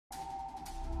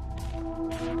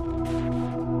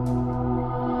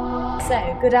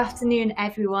So, good afternoon,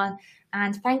 everyone,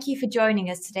 and thank you for joining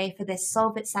us today for this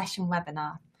Solve It session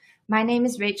webinar. My name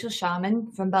is Rachel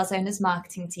Sharman from Belzona's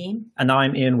marketing team. And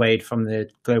I'm Ian Wade from the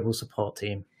global support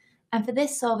team. And for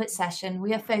this Solve It session,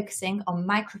 we are focusing on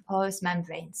microporous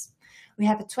membranes. We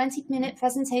have a 20-minute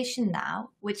presentation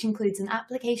now, which includes an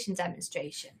application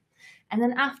demonstration. And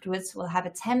then afterwards, we'll have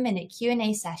a 10-minute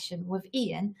Q&A session with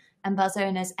Ian and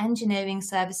Belzona's Engineering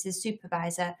Services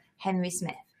Supervisor, Henry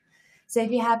Smith. So if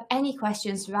you have any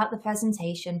questions throughout the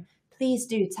presentation, please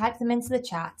do type them into the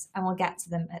chat and we'll get to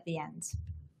them at the end.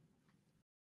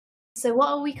 So what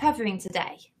are we covering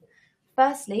today?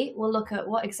 Firstly, we'll look at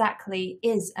what exactly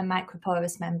is a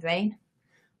microporous membrane.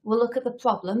 We'll look at the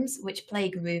problems which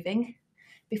plague roofing,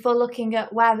 before looking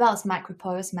at where else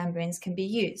microporous membranes can be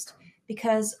used,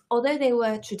 because although they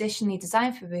were traditionally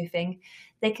designed for roofing,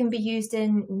 they can be used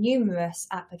in numerous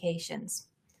applications.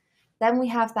 Then we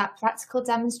have that practical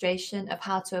demonstration of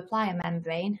how to apply a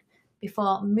membrane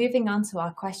before moving on to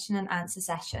our question and answer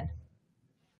session.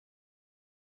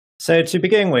 So to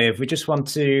begin with, we just want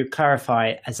to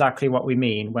clarify exactly what we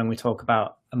mean when we talk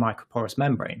about a microporous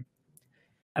membrane.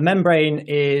 A membrane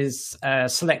is a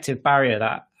selective barrier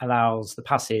that allows the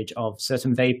passage of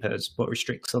certain vapors but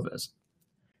restricts others.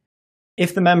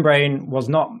 If the membrane was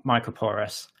not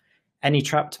microporous, any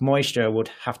trapped moisture would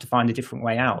have to find a different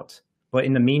way out. But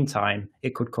in the meantime,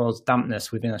 it could cause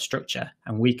dampness within a structure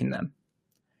and weaken them.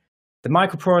 The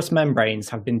microporous membranes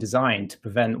have been designed to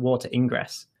prevent water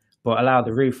ingress, but allow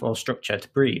the roof or structure to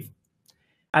breathe.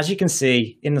 As you can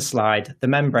see in the slide, the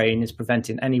membrane is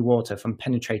preventing any water from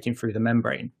penetrating through the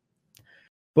membrane.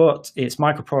 But its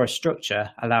microporous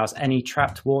structure allows any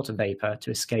trapped water vapor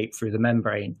to escape through the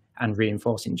membrane and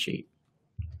reinforcing sheet.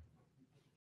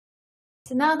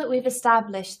 So now that we've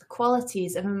established the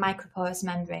qualities of a microporous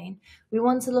membrane, we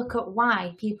want to look at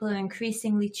why people are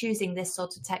increasingly choosing this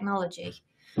sort of technology,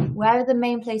 where are the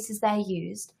main places they're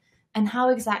used, and how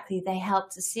exactly they help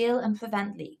to seal and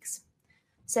prevent leaks.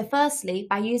 So firstly,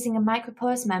 by using a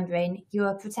microporous membrane, you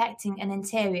are protecting an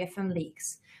interior from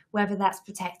leaks, whether that's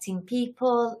protecting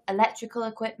people, electrical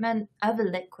equipment, other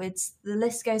liquids, the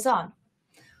list goes on.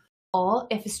 Or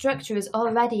if a structure is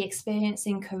already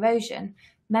experiencing corrosion,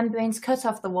 membranes cut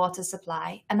off the water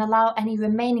supply and allow any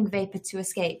remaining vapor to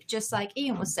escape, just like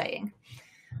Ian was saying.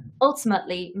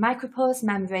 Ultimately, microporous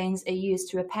membranes are used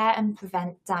to repair and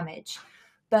prevent damage.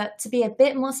 But to be a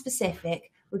bit more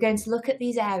specific, we're going to look at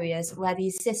these areas where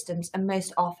these systems are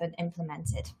most often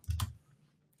implemented.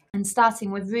 And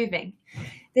starting with roofing.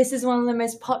 This is one of the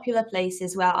most popular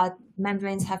places where our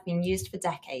membranes have been used for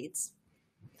decades.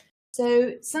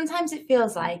 So sometimes it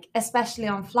feels like, especially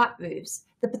on flat roofs,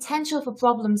 the potential for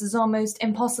problems is almost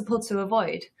impossible to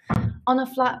avoid. On a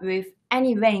flat roof,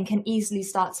 any rain can easily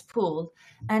start to pool,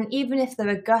 and even if there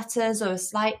are gutters or a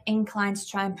slight incline to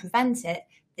try and prevent it,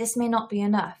 this may not be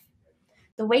enough.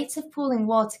 The weight of pooling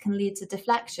water can lead to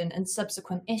deflection and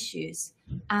subsequent issues,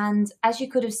 and as you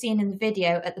could have seen in the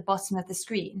video at the bottom of the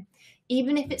screen,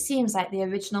 even if it seems like the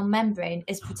original membrane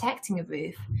is protecting a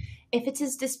roof, if it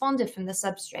is disbonded from the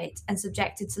substrate and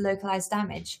subjected to localized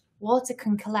damage, water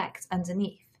can collect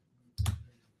underneath.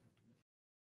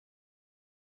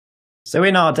 So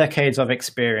in our decades of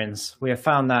experience, we have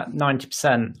found that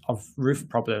 90% of roof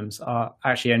problems are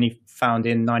actually only found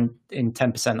in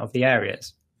 10% of the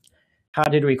areas. How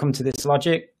did we come to this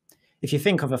logic? If you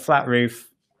think of a flat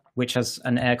roof, which has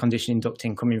an air conditioning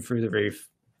ducting coming through the roof,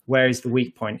 where is the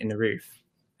weak point in the roof?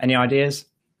 Any ideas?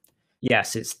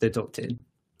 Yes, it's the ducting.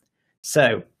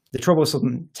 So the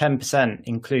troublesome 10%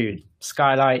 include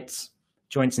skylights,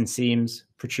 joints and seams,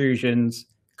 protrusions,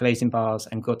 glazing bars,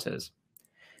 and gutters.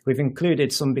 We've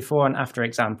included some before and after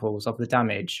examples of the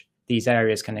damage these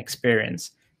areas can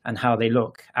experience and how they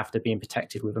look after being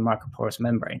protected with a microporous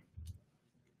membrane.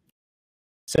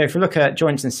 So if we look at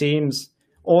joints and seams,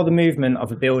 all the movement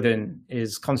of a building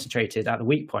is concentrated at the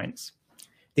weak points.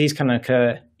 These can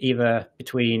occur either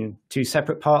between two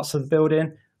separate parts of the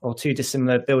building or two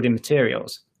dissimilar building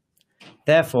materials.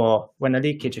 Therefore, when a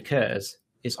leakage occurs,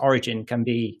 its origin can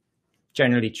be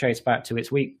generally traced back to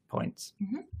its weak points.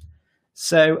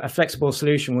 So a flexible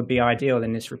solution would be ideal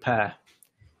in this repair.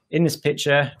 In this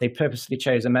picture, they purposely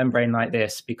chose a membrane like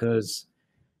this because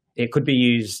it could be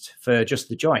used for just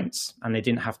the joints and they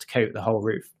didn't have to coat the whole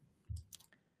roof.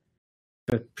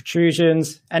 For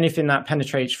protrusions, anything that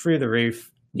penetrates through the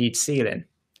roof needs sealing.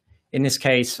 In this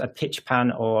case, a pitch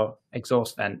pan or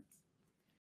exhaust vent.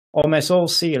 Almost all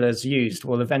sealers used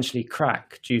will eventually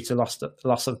crack due to loss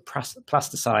of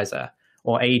plasticizer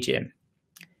or aging.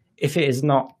 If it is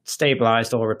not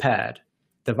stabilized or repaired,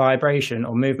 the vibration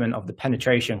or movement of the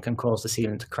penetration can cause the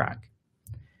sealant to crack.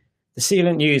 The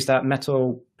sealant used at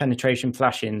metal penetration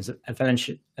flashings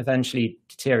eventually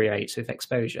deteriorates with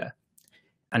exposure,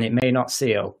 and it may not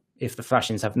seal if the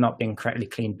flashings have not been correctly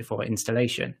cleaned before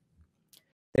installation.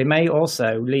 They may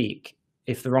also leak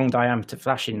if the wrong diameter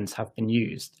flashings have been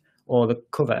used or the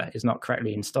cover is not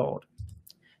correctly installed.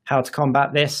 How to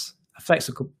combat this? A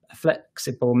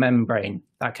flexible membrane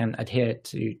that can adhere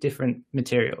to different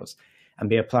materials and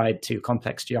be applied to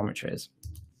complex geometries.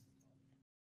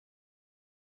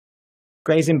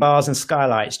 Glazing bars and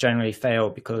skylights generally fail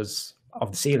because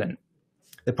of the sealant.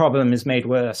 The problem is made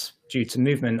worse due to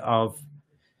movement of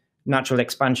natural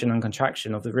expansion and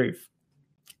contraction of the roof.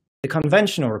 The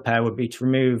conventional repair would be to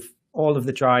remove all of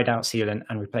the dried out sealant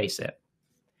and replace it.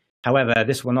 However,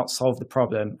 this will not solve the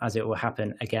problem as it will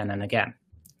happen again and again.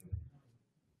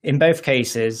 In both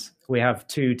cases, we have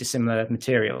two dissimilar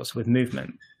materials with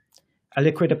movement. A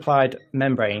liquid applied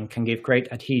membrane can give great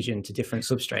adhesion to different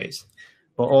substrates,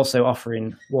 but also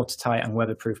offering watertight and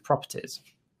weatherproof properties.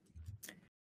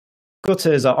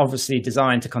 Gutters are obviously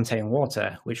designed to contain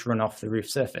water, which run off the roof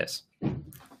surface.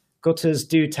 Gutters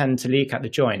do tend to leak at the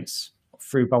joints,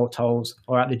 through bolt holes,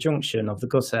 or at the junction of the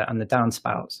gutter and the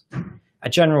downspouts. A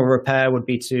general repair would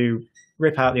be to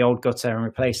rip out the old gutter and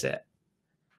replace it.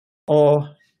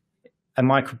 Or a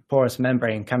microporous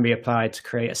membrane can be applied to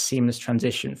create a seamless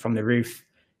transition from the roof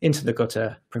into the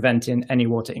gutter, preventing any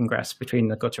water ingress between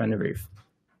the gutter and the roof.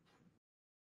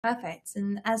 Perfect.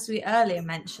 And as we earlier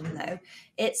mentioned, though,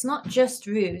 it's not just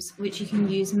roofs which you can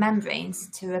use membranes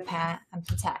to repair and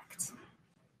protect.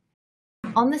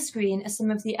 On the screen are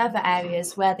some of the other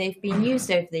areas where they've been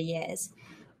used over the years.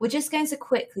 We're just going to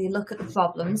quickly look at the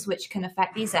problems which can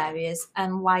affect these areas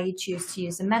and why you choose to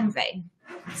use a membrane.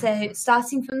 So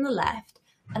starting from the left,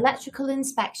 electrical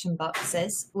inspection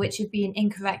boxes, which have been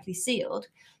incorrectly sealed,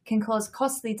 can cause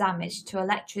costly damage to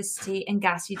electricity and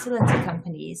gas utility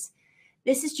companies.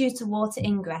 This is due to water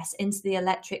ingress into the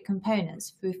electric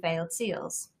components through failed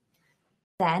seals.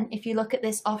 Then, if you look at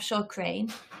this offshore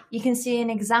crane, you can see an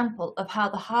example of how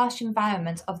the harsh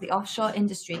environment of the offshore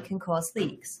industry can cause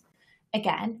leaks.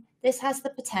 Again, this has the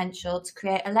potential to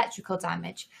create electrical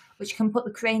damage, which can put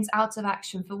the cranes out of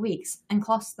action for weeks and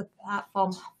cost the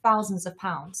platform thousands of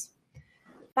pounds.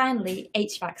 Finally,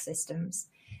 HVAC systems.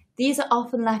 These are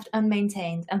often left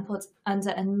unmaintained and put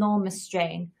under enormous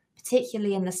strain,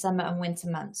 particularly in the summer and winter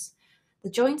months. The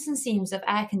joints and seams of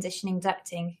air conditioning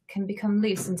ducting can become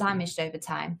loose and damaged over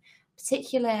time,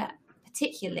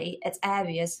 particularly at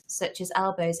areas such as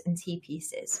elbows and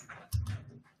T-pieces.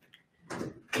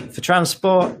 For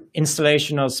transport,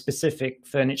 installation of specific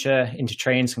furniture into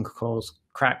trains can cause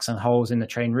cracks and holes in the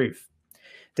train roof.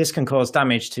 This can cause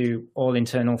damage to all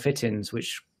internal fittings,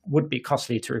 which would be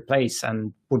costly to replace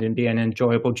and wouldn't be an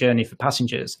enjoyable journey for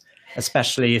passengers,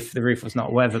 especially if the roof was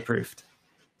not weatherproofed.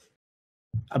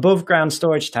 Above ground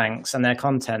storage tanks and their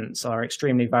contents are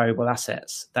extremely valuable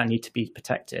assets that need to be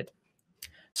protected.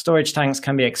 Storage tanks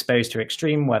can be exposed to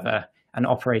extreme weather and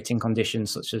operating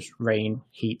conditions such as rain,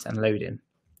 heat, and loading.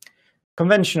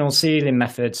 Conventional sealing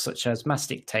methods such as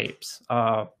mastic tapes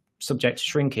are subject to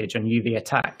shrinkage and UV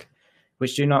attack,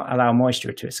 which do not allow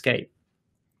moisture to escape.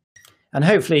 And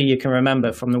hopefully you can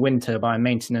remember from the wind turbine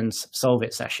maintenance Solve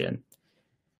It session,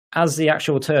 as the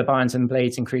actual turbines and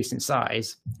blades increase in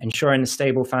size, ensuring the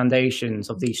stable foundations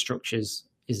of these structures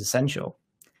is essential.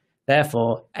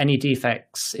 Therefore, any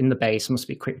defects in the base must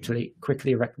be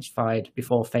quickly rectified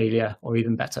before failure, or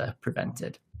even better,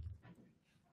 prevented.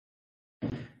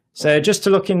 So just to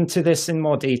look into this in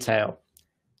more detail,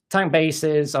 tank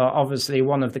bases are obviously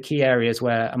one of the key areas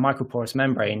where a microporous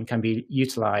membrane can be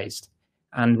utilized,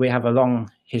 and we have a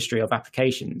long history of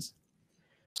applications.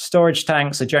 Storage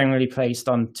tanks are generally placed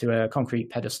onto a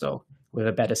concrete pedestal with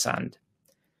a bed of sand.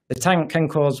 The tank can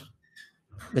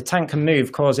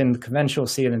move, causing the conventional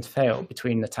sealant to fail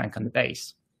between the tank and the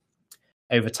base.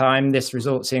 Over time, this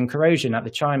results in corrosion at the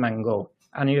chime angle,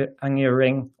 annular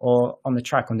ring, or on the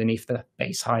track underneath the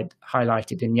base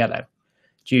highlighted in yellow,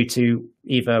 due to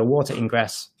either water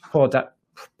ingress, poor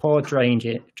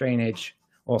drainage,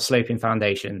 or sloping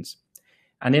foundations.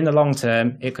 And in the long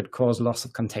term, it could cause loss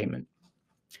of containment.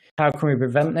 How can we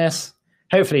prevent this?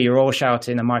 Hopefully you're all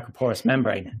shouting a microporous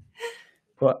membrane.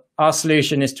 But our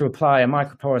solution is to apply a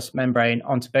microporous membrane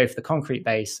onto both the concrete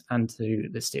base and to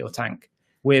the steel tank,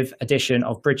 with addition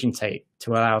of bridging tape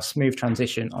to allow smooth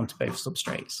transition onto both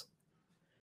substrates.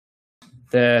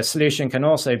 The solution can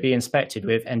also be inspected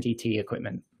with NDT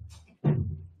equipment.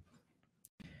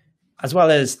 As well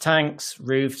as tanks,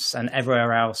 roofs, and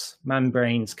everywhere else,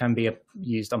 membranes can be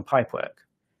used on pipework.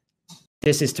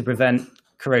 This is to prevent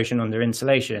corrosion under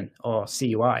insulation, or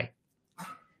CUI.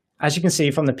 As you can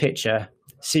see from the picture,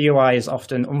 CUI is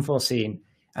often unforeseen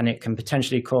and it can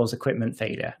potentially cause equipment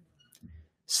failure.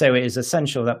 So it is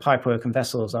essential that pipework and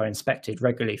vessels are inspected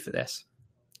regularly for this.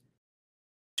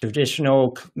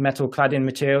 Traditional metal cladding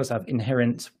materials have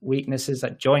inherent weaknesses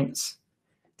at joints.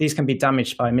 These can be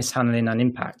damaged by mishandling and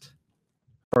impact.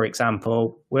 For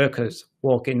example, workers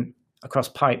walking across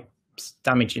pipes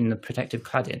damaging the protective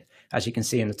cladding, as you can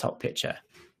see in the top picture.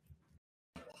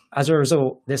 As a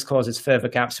result, this causes further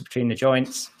gaps between the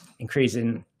joints,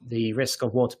 increasing the risk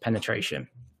of water penetration.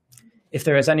 If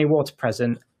there is any water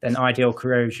present, then ideal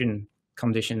corrosion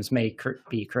conditions may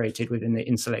be created within the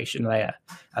insulation layer,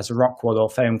 as a rock wool or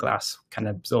foam glass can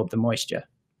absorb the moisture.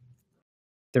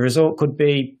 The result could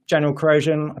be general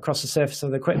corrosion across the surface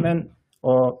of the equipment,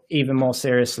 or even more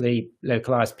seriously,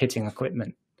 localized pitting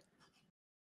equipment.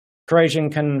 Corrosion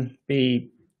can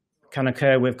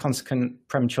occur with consequent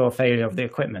premature failure of the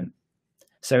equipment,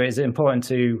 so it is important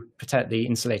to protect the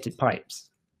insulated pipes.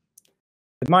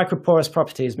 The microporous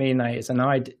properties mean that it's an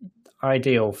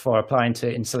ideal for applying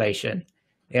to insulation.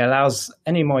 It allows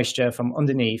any moisture from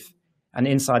underneath and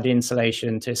inside the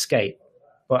insulation to escape,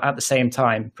 but at the same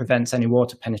time prevents any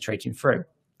water penetrating through.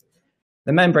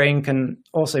 The membrane can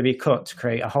also be cut to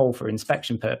create a hole for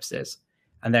inspection purposes,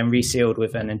 and then resealed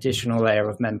with an additional layer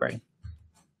of membrane.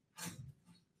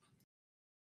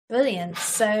 Brilliant.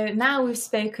 So now we've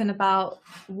spoken about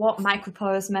what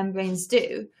microporous membranes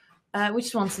do, we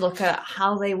just want to look at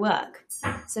how they work.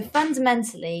 So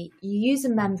fundamentally, you use a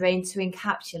membrane to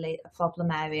encapsulate a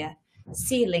problem area,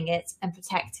 sealing it and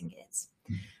protecting it.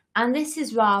 And this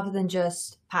is rather than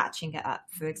just patching it up,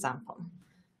 for example.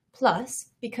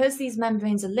 Plus, because these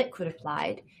membranes are liquid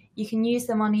applied, you can use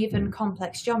them on even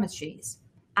complex geometries.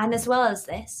 And as well as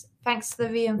this, thanks to the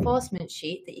reinforcement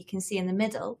sheet that you can see in the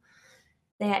middle,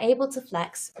 they are able to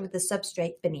flex with the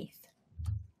substrate beneath.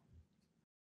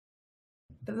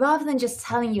 But rather than just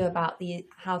telling you about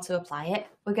how to apply it,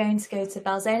 we're going to go to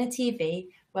Belzona TV,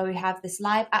 where we have this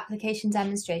live application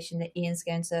demonstration that Ian's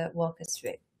going to walk us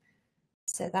through.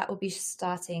 So that will be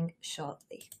starting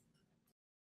shortly.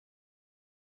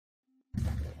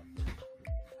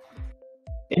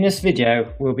 In this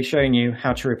video, we'll be showing you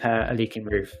how to repair a leaking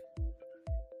roof.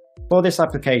 For this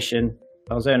application,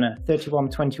 Belzona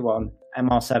 3121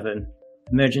 MR7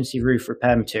 emergency roof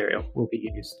repair material will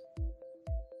be used.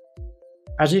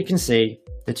 As you can see,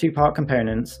 the two-part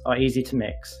components are easy to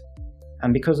mix,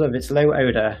 and because of its low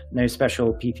odour, no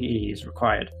special PPE is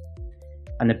required.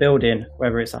 And the building,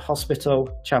 whether it's a hospital,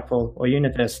 chapel or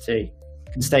university,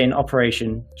 can stay in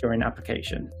operation during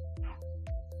application.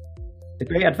 The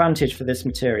great advantage for this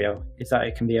material is that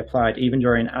it can be applied even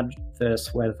during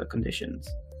adverse weather conditions,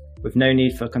 with no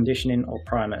need for conditioning or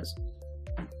primers.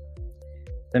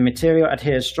 The material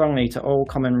adheres strongly to all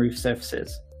common roof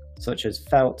surfaces, such as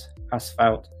felt,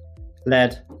 asphalt,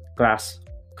 lead, glass,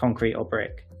 concrete or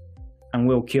brick, and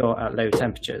will cure at low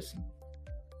temperatures.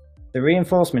 The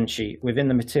reinforcement sheet within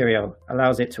the material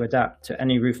allows it to adapt to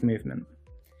any roof movement.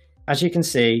 As you can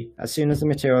see, as soon as the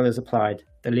material is applied,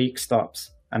 the leak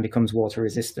stops and becomes water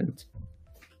resistant.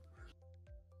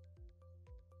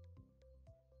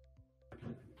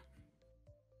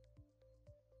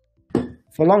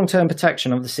 For long-term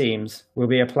protection of the seams, we'll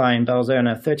be applying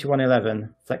Belzona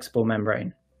 3111 flexible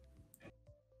membrane.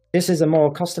 This is a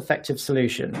more cost-effective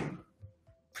solution,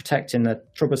 protecting the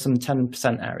troublesome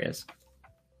 10% areas.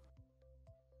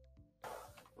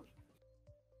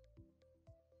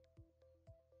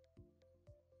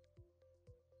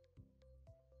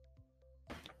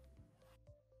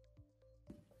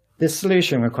 This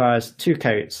solution requires 2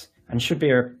 coats and should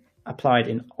be applied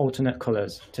in alternate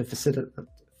colours to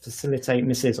facilitate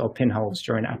misses or pinholes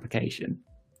during application.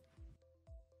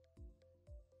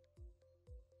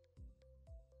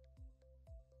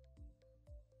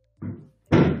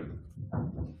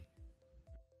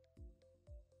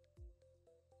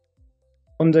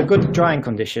 Under good drying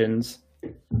conditions,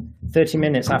 30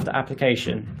 minutes after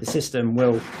application, the system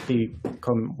will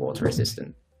become water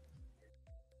resistant.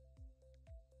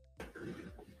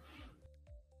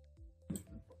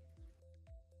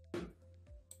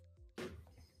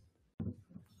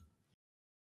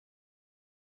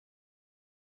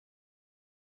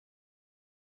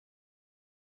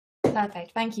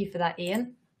 Perfect, thank you for that,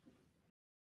 Ian.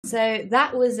 So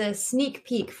that was a sneak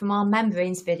peek from our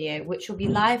membranes video, which will be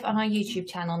live on our YouTube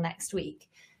channel next week.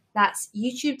 That's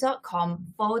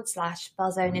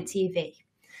youtube.com/Belzona TV.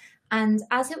 And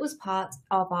as it was part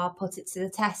of our Put It to the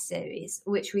Test series,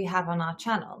 which we have on our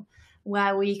channel,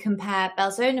 where we compare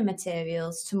Belzona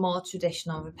materials to more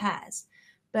traditional repairs.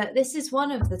 But this is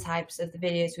one of the types of the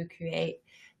videos we create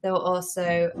There were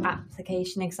also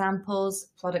application examples,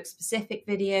 product-specific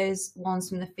videos, ones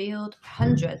from the field,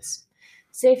 hundreds.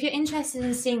 So if you're interested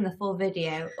in seeing the full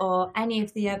video or any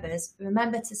of the others,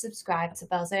 remember to subscribe to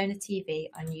Belzona TV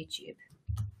on YouTube.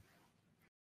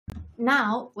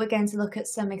 Now we're going to look at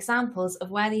some examples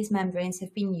of where these membranes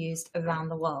have been used around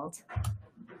the world.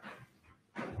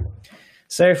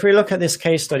 So if we look at this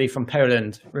case study from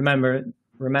Poland, remembering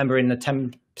the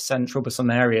 10% troublesome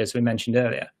areas we mentioned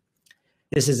earlier,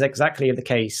 this is exactly the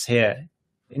case here.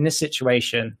 In this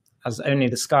situation, as only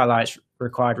the skylights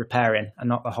required repairing and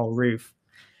not the whole roof,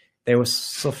 they were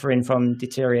suffering from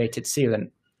deteriorated sealant,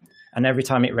 and every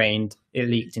time it rained, it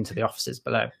leaked into the offices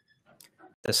below.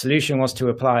 The solution was to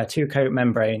apply a two-coat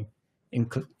membrane,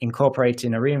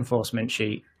 incorporating a reinforcement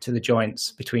sheet to the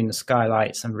joints between the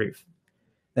skylights and roof.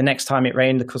 The next time it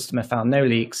rained, the customer found no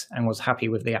leaks and was happy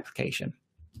with the application.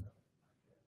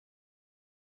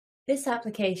 This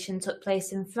application took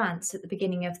place in France at the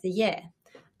beginning of the year.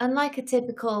 Unlike a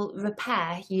typical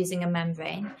repair using a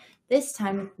membrane, this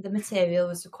time the material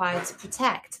was required to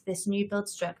protect this new build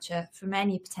structure from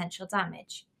any potential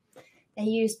damage. They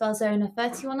used Belzona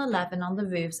 3111 on the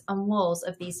roofs and walls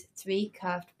of these three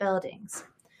curved buildings.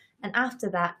 And after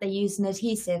that, they used an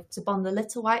adhesive to bond the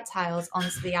little white tiles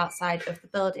onto the outside of the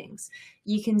buildings.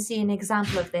 You can see an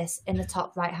example of this in the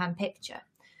top right-hand picture.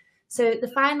 So the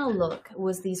final look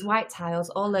was these white tiles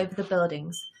all over the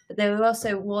buildings, but they were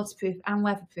also waterproof and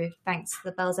weatherproof thanks to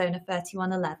the Belzona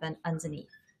 3111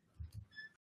 underneath.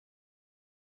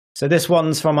 So this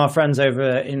one's from our friends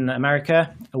over in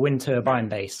America, a wind turbine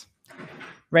base.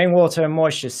 Rainwater and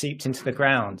moisture seeped into the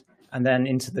ground and then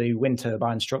into the wind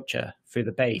turbine structure through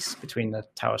the base between the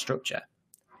tower structure.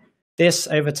 This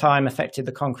over time affected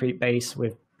the concrete base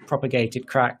with propagated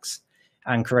cracks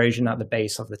and corrosion at the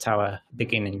base of the tower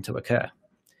beginning to occur.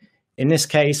 In this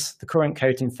case, the current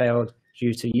coating failed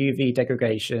due to UV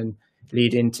degradation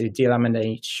leading to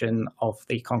delamination of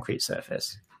the concrete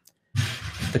surface.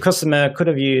 The customer could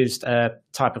have used a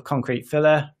type of concrete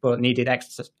filler, but needed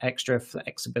extra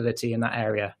flexibility in that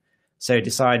area, so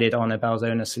decided on a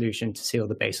Belzona solution to seal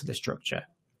the base of the structure.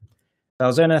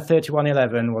 Belzona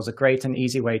 3111 was a great and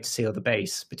easy way to seal the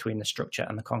base between the structure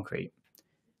and the concrete.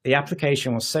 The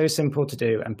application was so simple to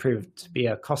do and proved to be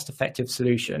a cost-effective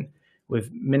solution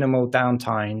with minimal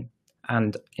downtime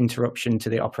and interruption to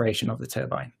the operation of the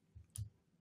turbine.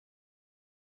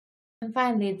 And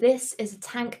finally, this is a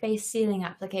tank-based sealing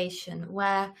application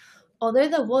where, although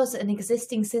there was an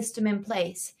existing system in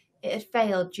place, it had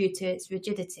failed due to its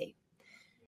rigidity.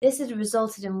 This had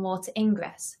resulted in water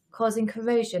ingress, causing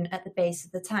corrosion at the base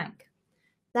of the tank.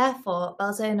 Therefore,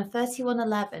 Belzona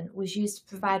 3111 was used to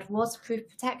provide waterproof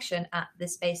protection at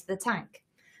this base of the tank.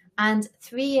 And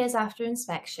 3 years after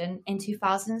inspection, in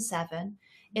 2007,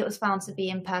 it was found to be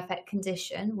in perfect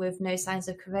condition with no signs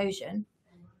of corrosion.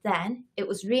 Then it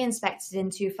was re-inspected in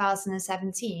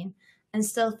 2017 and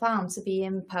still found to be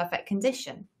in perfect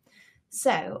condition.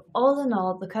 So, all in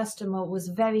all, the customer was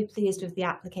very pleased with the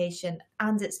application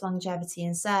and its longevity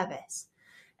in service,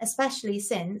 especially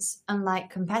since,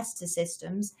 unlike competitor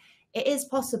systems, it is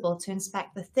possible to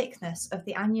inspect the thickness of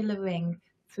the annular ring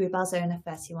through Belzona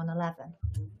 3111.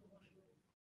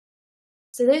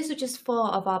 So those were just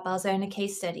 4 of our Belzona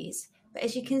case studies, but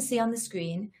as you can see on the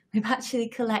screen, we've actually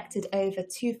collected over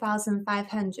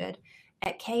 2,500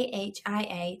 at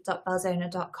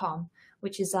khia.belzona.com,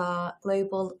 which is our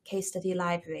global case study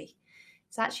library.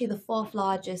 It's actually the 4th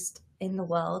largest in the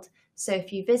world, so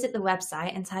if you visit the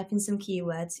website and type in some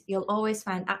keywords, you'll always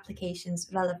find applications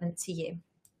relevant to you.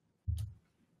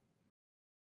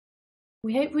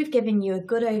 We hope we've given you a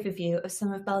good overview of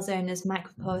some of Belzona's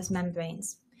microporous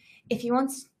membranes. If you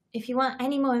want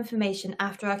any more information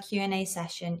after our Q&A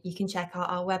session, you can check out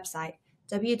our website,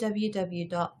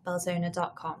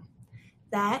 www.belzona.com.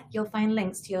 There, you'll find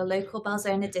links to your local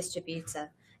Belzona distributor,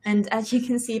 and as you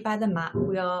can see by the map,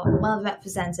 we are well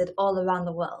represented all around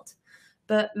the world.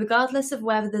 But regardless of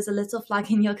whether there's a little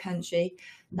flag in your country,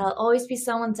 there'll always be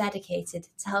someone dedicated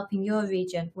to helping your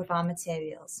region with our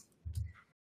materials.